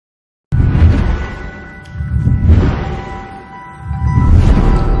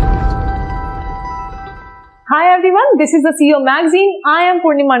Hi everyone, this is the CEO magazine. I am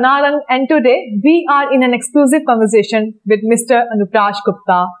Purnima Narang and today we are in an exclusive conversation with Mr. Anuprash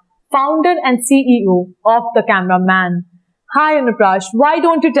Gupta, founder and CEO of The Cameraman. Hi Anuprash, why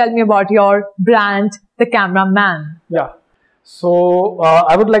don't you tell me about your brand, The Cameraman? Yeah, so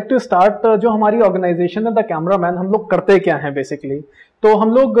I would like to start जो हमारी organisation है The Cameraman, हम लोग करते क्या हैं basically. तो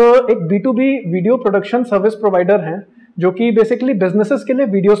हम लोग एक B2B video production service provider हैं जो कि बेसिकली बिजनेसेस के लिए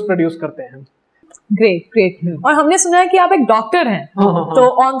वीडियोस प्रोड्यूस करते हैं। Great great. और हमने सुना है कि आप एक डॉक्टर हैं। तो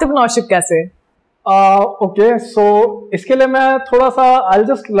एंटरप्रेन्योरशिप कैसे? ओके, सो इसके लिए मैं थोड़ा सा I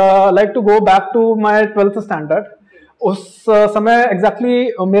just like to go back to my 12th standard. उस समय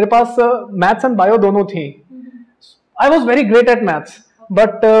एग्जैक्टली मेरे पास मैथ्स एंड बायो दोनों थी। I was very great at maths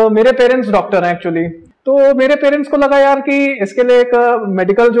but मेरे पेरेंट्स डॉक्टर हैं एक्चुअली। तो मेरे पेरेंट्स को लगा यार कि इसके लिए एक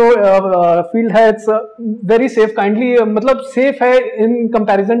मेडिकल जो फील्ड है इट्स वेरी सेफ, काइंडली मतलब सेफ है in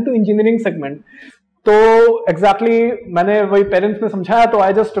comparison to engineering segment. तो एग्जैक्टली मैंने वही पेरेंट्स ने समझाया तो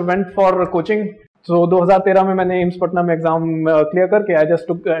I just went for coaching. तो 2013 में मैंने एम्स पटना में एग्जाम क्लियर करके I just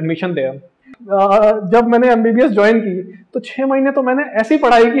took admission there. जब मैंने एमबीबीएस ज्वाइन की तो 6 महीने तो मैंने ऐसी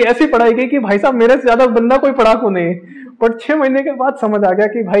पढ़ाई की कि भाई साहब मेरे से ज्यादा बंदा कोई पढ़ाकू नहीं। बट 6 महीने के बाद समझ आ गया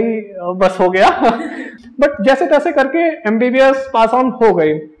कि भाई बस हो गया। बट जैसे तैसे करके एमबीबीएस पास ऑन हो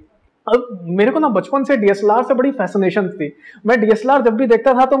गई। अब मेरे को ना बचपन से डीएसएलआर से बड़ी फैसिनेशन थी। मैं डीएसएलआर जब भी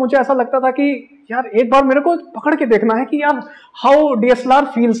देखता था तो मुझे ऐसा लगता था कि यार एक बार मेरे को पकड़ के देखना है कि यार हाउ डीएसएलआर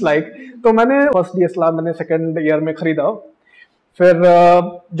फील्स लाइक। तो मैंने फर्स्ट डीएसएलआर मैंने सेकेंड ईयर में खरीदा। फिर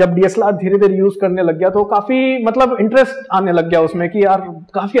जब डीएसएलआर धीरे धीरे यूज करने लग गया तो काफी मतलब इंटरेस्ट आने लग गया उसमें कि यार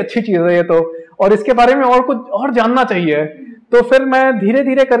काफी अच्छी चीज है ये तो, और इसके बारे में और कुछ और जानना चाहिए। तो फिर मैं धीरे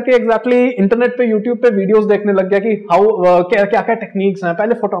धीरे करके एग्जैक्टली इंटरनेट पे यूट्यूब पे वीडियोस देखने लग गया कि हाउ क्या क्या टेक्निक्स हैं।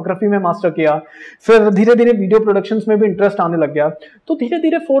 पहले फोटोग्राफी में मास्टर किया, फिर धीरे धीरे वीडियो प्रोडक्शंस में भी इंटरेस्ट आने लग गया। तो धीरे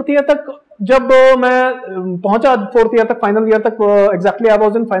धीरे 4th ईयर तक जब मैं पहुंचा, 4th ईयर तक, फाइनल ईयर तक exactly I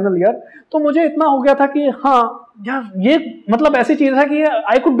was in final year, तो मुझे इतना हो गया था कि हाँ यार ये मतलब ऐसी चीज है कि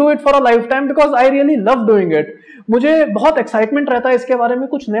I could do it for a life time because I really love doing it. मुझे बहुत एक्साइटमेंट रहता है इसके बारे में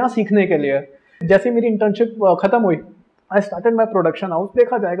कुछ नया सीखने के लिए। जैसे मेरी इंटर्नशिप खत्म हुई I started my production house.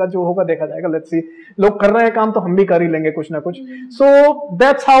 देखा जाएगा, जो होगा देखा जाएगा, लेट्स सी। लोग कर रहे हैं काम तो हम भी कर ही लेंगे कुछ ना कुछ। सो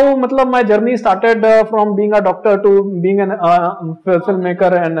दैट्स हाउ मतलब my journey started from being a doctor to being an film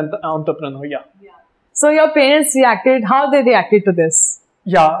maker and entrepreneur. या so your parents reacted, how they reacted to this?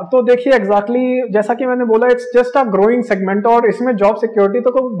 या तो देखिए एग्जैक्टली जैसा कि मैंने बोला it's just a growing segment और इसमें जॉब सिक्योरिटी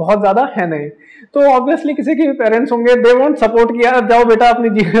तो बहुत ज्यादा है नहीं। तो ऑब्वियसली किसी के भी पेरेंट्स होंगे दे वोंट सपोर्ट किया जाओ बेटा अपनी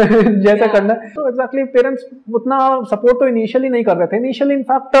जैसा करना है। तो एग्जैक्टली पेरेंट्स उतना सपोर्ट तो इनिशियली नहीं कर रहे थे। इनिशियली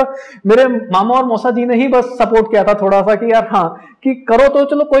इनफैक्ट मेरे मामा और मौसा जी ने ही बस सपोर्ट किया था थोड़ा सा कि यार हाँ कि करो तो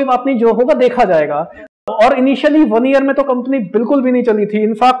चलो कोई बात नहीं, जो होगा देखा जाएगा। और इनिशियली 1 ईयर में तो कंपनी बिल्कुल भी नहीं चली थी।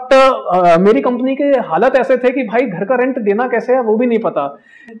 इनफैक्ट मेरी कंपनी के हालत ऐसे थे कि भाई घर का रेंट देना कैसे है वो भी नहीं पता।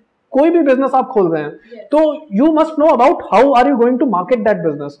 कोई भी बिजनेस आप खोल रहे हैं तो you must know about how are you going to market that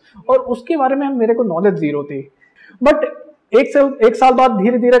business, और उसके बारे में मेरे को नॉलेज जीरो थी। बट एक साल बाद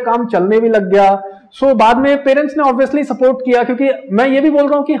धीरे धीरे काम चलने भी लग गया। सो बाद में पेरेंट्स ने ऑब्वियसली सपोर्ट किया, क्योंकि मैं ये भी बोल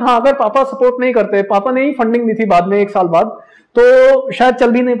रहा हूँ कि हाँ अगर पापा सपोर्ट नहीं करते, पापा ने ही फंडिंग दी थी बाद में 1 साल बाद, तो शायद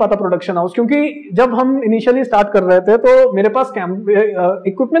चल भी नहीं पाता प्रोडक्शन हाउस। क्योंकि जब हम इनिशियली स्टार्ट कर रहे थे तो मेरे पास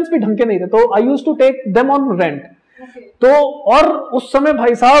इक्विपमेंट्स भी ढंग के नहीं थे, तो I used to take them on rent. तो और उस समय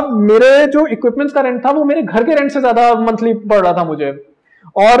भाई साहब मेरे जो इक्विपमेंट्स का रेंट था वो मेरे घर के रेंट से ज्यादा मंथली पड़ रहा था मुझे।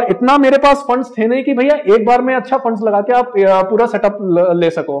 और इतना मेरे पास फंड्स थे नहीं कि भैया एक बार में अच्छा फंड्स लगा के आप पूरा सेटअप ले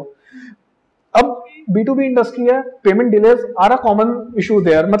सको। अब B2B इंडस्ट्री है, payment delays are a common issue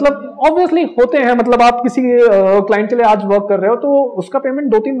there. मतलब ऑब्वियसली होते हैं, मतलब आप किसी क्लाइंट के लिए आज वर्क कर रहे हो तो उसका पेमेंट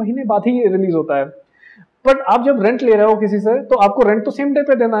 2-3 महीने बाद ही रिलीज होता है। बट आप जब रेंट ले रहे हो किसी से तो आपको रेंट तो सेम डे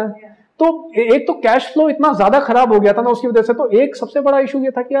पे देना है। तो एक तो कैश फ्लो इतना ज्यादा खराब हो गया था ना उसकी वजह से। तो एक सबसे बड़ा इशू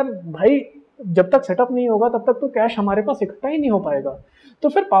ये था कि यार भाई जब तक सेटअप नहीं होगा तब तक तो कैश हमारे पास इकट्ठा ही नहीं हो पाएगा। तो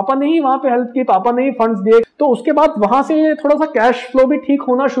फिर पापा ने ही वहां पे हेल्प की, पापा ने ही फंड्स दिए। तो उसके बाद वहां से थोड़ा सा कैश फ्लो भी ठीक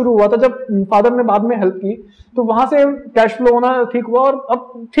होना शुरू हुआ था। जब फादर ने बाद में हेल्प की तो वहां से कैश फ्लो होना ठीक हुआ, और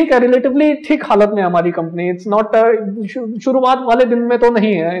अब ठीक है, रिलेटिवली ठीक हालत में हमारी कंपनी। इट्स नॉट शुरुआत वाले दिन में तो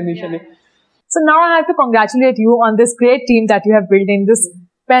नहीं है initially. So now I have to congratulate you on this great team that you have built in this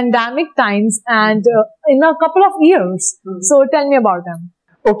pandemic times and in a couple of years. So tell me about them.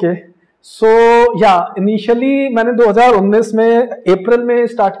 Okay. सो या initially मैंने 2019 में अप्रैल में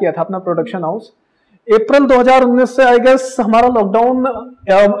start किया था अपना production house. अप्रैल 2019 से I guess हमारा lockdown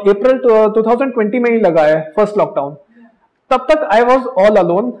अप्रैल 2020 में ही लगा है, फर्स्ट लॉकडाउन। तब तक आई वाज ऑल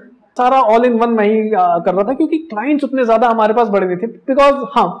अलोन, सारा ऑल इन वन मैं ही कर रहा था, क्योंकि क्लाइंट्स उतने ज्यादा हमारे पास बड़े नहीं थे। बिकॉज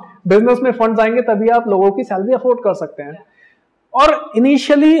हाँ बिजनेस में फंड्स आएंगे तभी आप लोगों की सैलरी अफोर्ड कर सकते हैं। और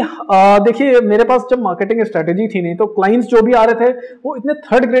इनिशियली देखिए मेरे पास जब मार्केटिंग स्ट्रेटेजी थी नहीं, तो क्लाइंट्स जो भी आ रहे थे वो इतने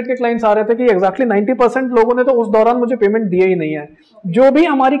थर्ड ग्रेड के क्लाइंट्स आ रहे थे कि एग्जैक्टली 90% लोगों ने तो उस दौरान मुझे पेमेंट दिए ही नहीं है। जो भी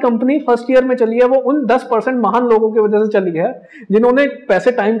हमारी कंपनी फर्स्ट ईयर में चली है वो उन 10% महान लोगों की वजह से चली है जिन्होंने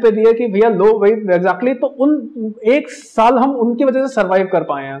पैसे टाइम पे दिए कि भैया लो भाई एग्जैक्टली, तो उन एक साल हम उनकी वजह से सर्वाइव कर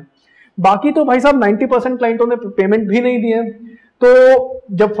पाए हैं। बाकी तो भाई साहब 90% क्लाइंटों ने पेमेंट भी नहीं दिए। तो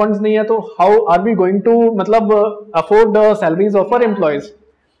जब फंड्स नहीं है तो how are we going to मतलब afford salaries of our employees.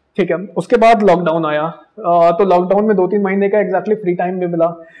 ठीक है, उसके बाद लॉकडाउन आया, तो लॉकडाउन में 2-3 महीने का एग्जैक्टली फ्री टाइम भी मिला।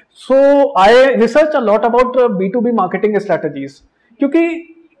 सो I research a lot about B2B marketing strategies, क्योंकि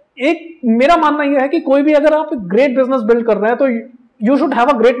एक मेरा मानना यह है कि कोई भी अगर आप ग्रेट बिजनेस बिल्ड कर रहे हैं तो you should have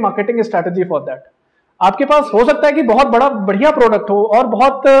a great marketing strategy for that. आपके पास हो सकता है कि बहुत बड़ा बढ़िया प्रोडक्ट हो और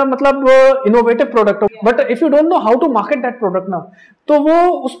बहुत मतलब इनोवेटिव प्रोडक्ट हो, but if you don't know how to market that product ना, तो वो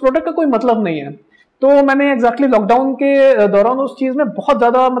उस प्रोडक्ट का कोई मतलब नहीं है। तो मैंने एग्जैक्टली लॉकडाउन के दौरान उस चीज में बहुत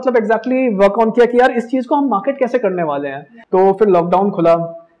ज्यादा मतलब एग्जैक्टली वर्क ऑन किया कि यार इस चीज को हम मार्केट कैसे करने वाले हैं। तो फिर लॉकडाउन खुला,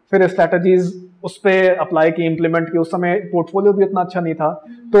 फिर स्ट्रैटेजीज उस पर अप्लाई की, इम्प्लीमेंट की। उस समय पोर्टफोलियो भी उतना अच्छा नहीं था,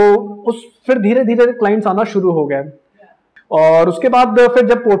 तो फिर धीरे धीरे क्लाइंट्स आना शुरू हो गए। और उसके बाद फिर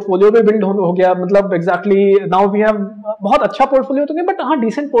जब पोर्टफोलियो भी बिल्ड हो गया, मतलब एग्जैक्टली नाउ वी हैव बहुत अच्छा पोर्टफोलियो तो नहीं, बट हाँ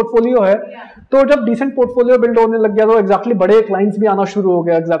डिसेंट पोर्टफोलियो है। तो जब डिसेंट पोर्टफोलियो बिल्ड होने लग गया तो एग्जैक्टली बड़े क्लाइंट्स भी आना शुरू हो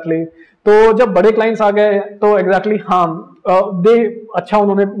गया एग्जैक्टली। तो जब बड़े क्लाइंट्स आ गए तो एग्जैक्टली हाँ दे अच्छा,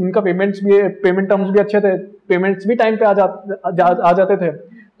 उन्होंने उनका पेमेंट टर्म्स भी अच्छे थे, पेमेंट्स भी टाइम पे आ जाते थे।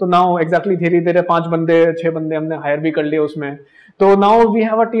 तो नाउ एग्जैक्टली धीरे धीरे 5-6 बंदे हमने हायर भी कर लिए उसमें। तो now we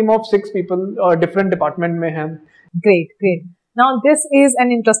have a team of 6 people different department में हैं। Great. Now this is an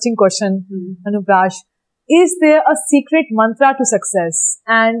interesting question, Anuprash. Is there a secret mantra to success,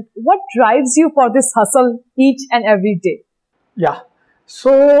 and what drives you for this hustle each and every day? Yeah.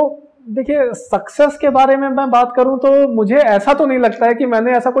 So देखिए success के बारे में मैं बात करूं तो मुझे ऐसा तो नहीं लगता है कि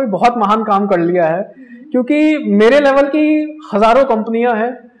मैंने ऐसा कोई बहुत महान काम कर लिया है, क्योंकि मेरे लेवल की हजारों कंपनियां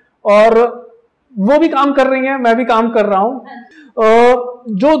हैं और वो भी काम कर रही हैं, मैं भी काम कर रहा हूं।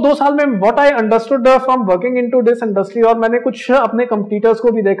 जो 2 साल में what I understood from working into this industry, और मैंने कुछ अपने कंपटीटर्स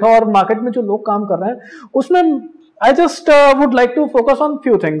को भी देखा और मार्केट में जो लोग काम कर रहे हैं उसमें I just would like to focus on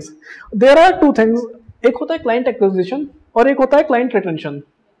few things. There are 2 things, एक होता है क्लाइंट एक्विजिशन और एक होता है क्लाइंट रिटेंशन।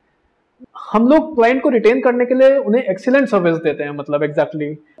 हम लोग क्लाइंट को रिटेन करने के लिए उन्हें एक्सीलेंट सर्विस देते हैं, मतलब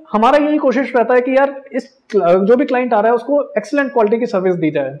एग्जैक्टली हमारा यही कोशिश रहता है कि यार इस जो भी क्लाइंट आ रहा है उसको एक्सीलेंट क्वालिटी की सर्विस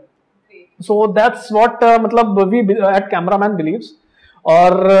दी जाए। सो दैट्स व्हाट मतलब वी एट कैमरामैन बिलीव्स।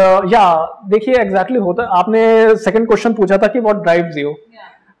 और या देखिए एग्जैक्टली होता है, आपने सेकंड क्वेश्चन पूछा था कि व्हाट ड्राइव्स यू,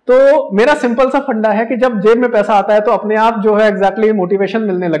 तो मेरा सिंपल सा फंडा है कि जब जेब में पैसा आता है तो अपने आप जो है एग्जैक्टली मोटिवेशन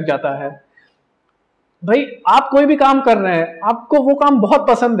मिलने लग जाता है। भाई आप कोई भी काम कर रहे हैं, आपको वो काम बहुत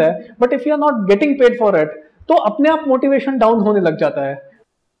पसंद है, but if you are not getting paid for it तो अपने आप मोटिवेशन डाउन होने लग जाता है।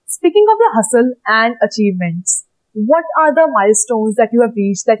 Speaking of the hustle and achievements, what are the milestones that you have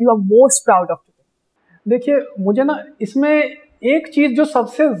reached that you are most proud of today? देखिए मुझे ना इसमें एक चीज जो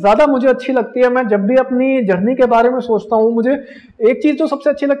सबसे ज्यादा मुझे अच्छी लगती है, मैं जब भी अपनी जर्नी के बारे में सोचता हूँ, मुझे एक चीज जो सबसे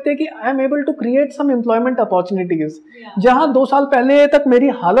अच्छी लगती है कि I am able to create some employment opportunities. जहां 2 साल पहले तक मेरी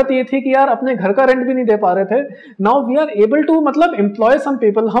हालत ये थी कि यार अपने घर का रेंट भी नहीं दे पा रहे थे, now we are able to मतलब एम्प्लॉय सम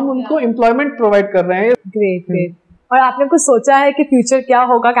पीपल, हम उनको एम्प्लॉयमेंट प्रोवाइड कर रहे हैं। ग्रेट। और आपने कुछ सोचा है कि फ्यूचर क्या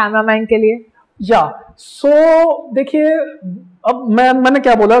होगा कैमरामैन के लिए? या देखिए अब मैंने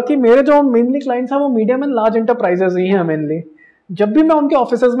क्या बोला कि मेरे जो मेनली क्लाइंट्स हैं वो मीडियम एंड लार्ज एंटरप्राइजेस ही हैं मेनली। जब भी मैं उनके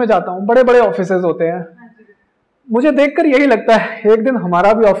ऑफिसेज में जाता हूँ, बड़े बड़े ऑफिसेज होते हैं, मुझे देखकर यही लगता है एक दिन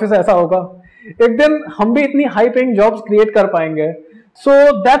हमारा भी ऑफिस ऐसा होगा, एक दिन हम भी इतनी हाई पेइंग जॉब्स क्रिएट कर पाएंगे। So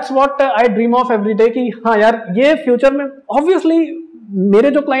that's what I dream of every day कि हाँ यार ये फ्यूचर में ऑब्वियसली मेरे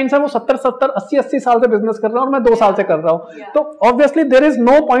जो क्लाइंट्स हैं वो 70, 80 साल से बिजनेस कर रहे हैं और मैं 2 साल से कर रहा हूँ, तो obviously there is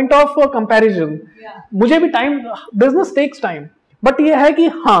no point of comparison. मुझे भी time, business takes time, but ये है कि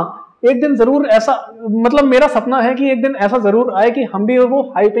हाँ एक दिन जरूर ऐसा, मतलब मेरा सपना है कि एक दिन ऐसा जरूर आए कि हम भी वो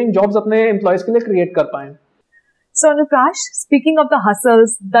हाई पेइंग जॉब्स अपने एम्प्लॉयज के लिए क्रिएट कर पाएं। So Anuprash, speaking of the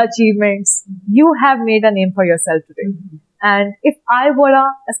hustles, the achievements, you have made a name for yourself today. And if I were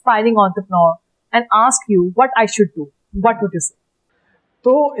an aspiring entrepreneur and ask you what I should do, what would you say?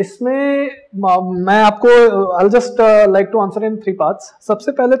 तो इसमें मैं आपको I'll just like to answer in 3 parts.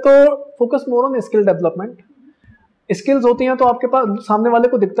 सबसे पहले तो focus more on skill development. Skills होती हैं तो आपके पास सामने वाले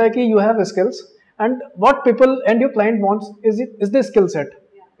को दिखता है कि you have skills, and what people and your client wants is the skill set.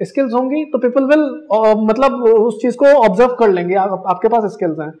 Skills होंगी तो पीपल विल मतलब उस चीज को ऑब्जर्व कर लेंगे, आपके पास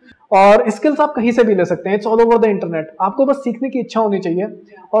स्किल्स हैं। और स्किल्स आप कहीं से भी ले सकते हैं, it's all over the internet. आपको बस सीखने की इच्छा होनी चाहिए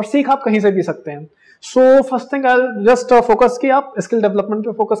और सीख आप कहीं से भी सकते हैं। So first thing I just focus कि आप स्किल डेवलपमेंट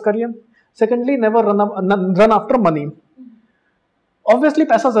पे फोकस करिए। Secondly never run after money. Obviously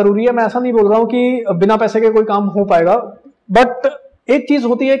पैसा जरूरी है, मैं ऐसा नहीं बोल रहा हूँ कि बिना पैसे के कोई काम हो पाएगा, बट एक चीज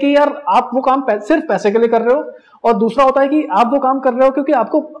होती है कि यार आप वो काम सिर्फ पैसे के लिए कर रहे हो, और दूसरा होता है कि आप वो काम कर रहे हो क्योंकि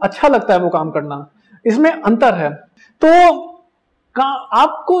आपको अच्छा लगता है वो काम करना, इसमें अंतर है। तो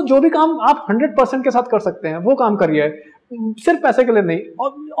आपको जो भी काम आप 100% के साथ कर सकते हैं वो काम करिए, सिर्फ पैसे के लिए नहीं।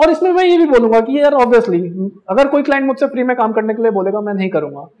 और इसमें मैं ये भी बोलूंगा कि यार ऑब्वियसली अगर कोई क्लाइंट मुझसे फ्री में काम करने के लिए बोलेगा, मैं नहीं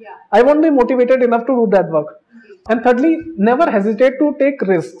करूंगा। I won't be motivated enough to do that work. And thirdly, never hesitate to take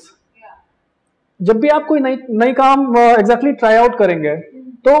risk. जब भी आप कोई नई काम एग्जैक्टली ट्राई आउट करेंगे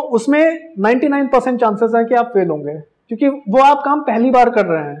तो उसमें 99% चांसेस है कि आप फेल होंगे, क्योंकि वो आप काम पहली बार कर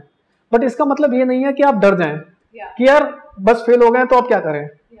रहे हैं। बट इसका मतलब ये नहीं है कि आप डर जाएं कि यार बस फेल हो गए तो अब क्या करें,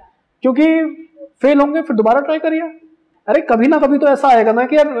 क्योंकि फेल होंगे फिर दोबारा ट्राई करिए। अरे कभी ना कभी तो ऐसा आएगा ना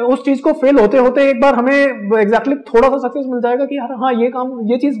कि यार उस चीज को फेल होते होते एक बार हमें एग्जैक्टली थोड़ा सा सक्सेस मिल जाएगा कि यार हाँ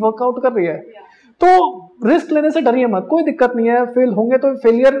ये चीज वर्कआउट कर रही है। तो रिस्क लेने से डरिए मत, कोई दिक्कत नहीं है। फेल होंगे तो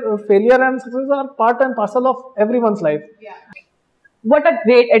failure and success are part and parcel of everyone's life. What a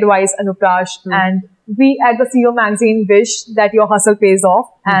great advice, Anuprash. And we at the CEO magazine wish that your hustle pays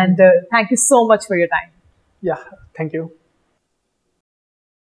off. And thank you so much for your time. Yeah, thank you.